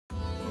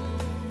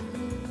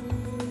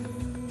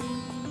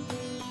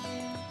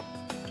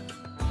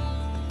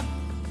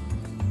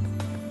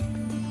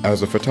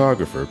As a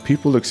photographer,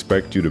 people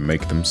expect you to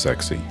make them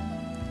sexy.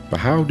 But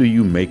how do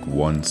you make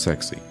one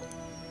sexy?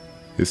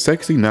 Is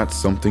sexy not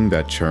something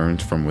that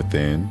churns from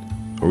within,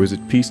 or is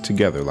it pieced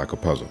together like a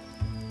puzzle?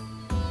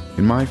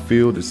 In my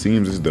field, it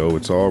seems as though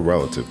it's all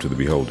relative to the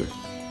beholder.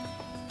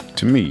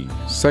 To me,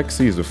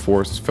 sexy is a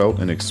force felt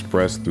and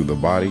expressed through the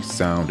body,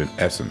 sound, and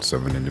essence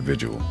of an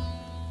individual.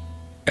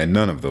 And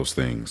none of those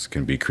things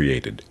can be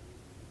created.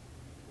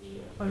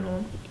 I'm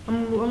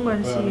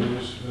going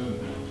to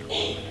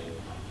see.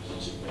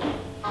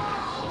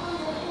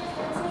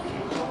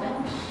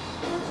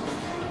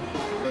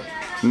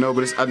 No,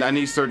 but I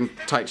need certain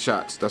tight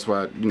shots. That's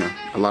why, you know,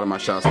 a lot of my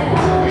shots. See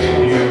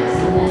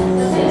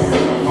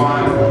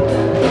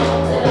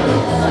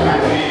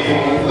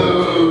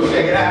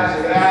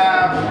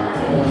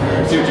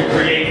what you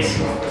create.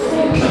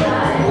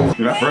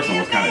 Dude, that first one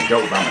was kind of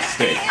dope by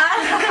mistake.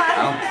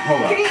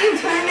 Hold on. Can you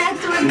turn that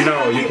to a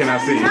No, you cannot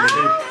see.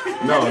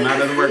 No, it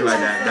doesn't work like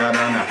that.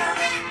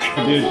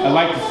 No. Dude, I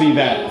like to see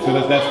that. So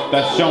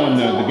that's showing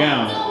the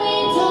gown.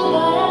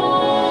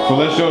 So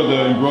let's show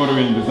the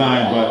embroidery and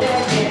design, but.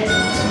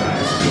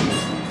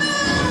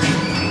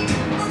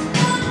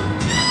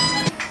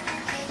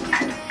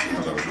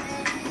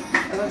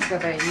 It looks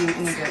good, but you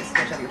need to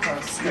switch up your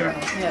pose. Yeah.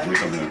 Can you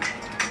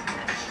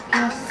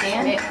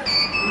stand it?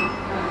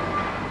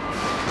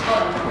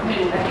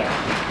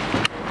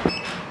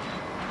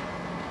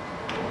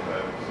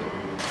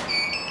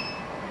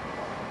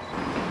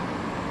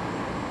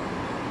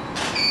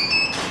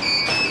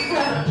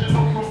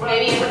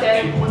 Maybe it's good.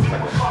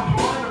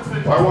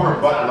 I want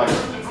her butt like.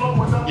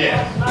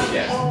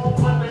 Yes.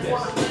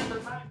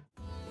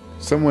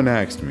 Someone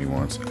asked me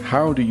once,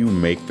 how do you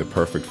make the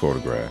perfect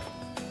photograph?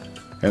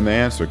 And the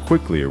answer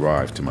quickly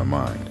arrived to my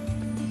mind.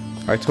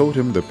 I told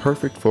him the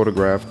perfect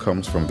photograph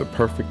comes from the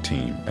perfect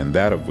team, and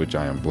that of which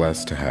I am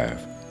blessed to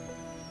have.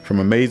 From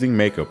amazing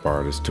makeup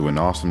artists to an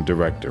awesome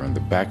director and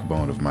the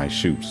backbone of my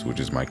shoots, which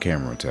is my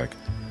camera tech,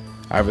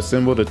 I've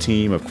assembled a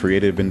team of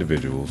creative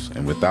individuals,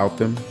 and without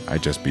them,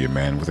 I'd just be a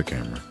man with a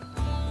camera.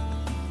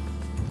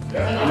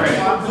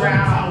 Walk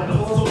around.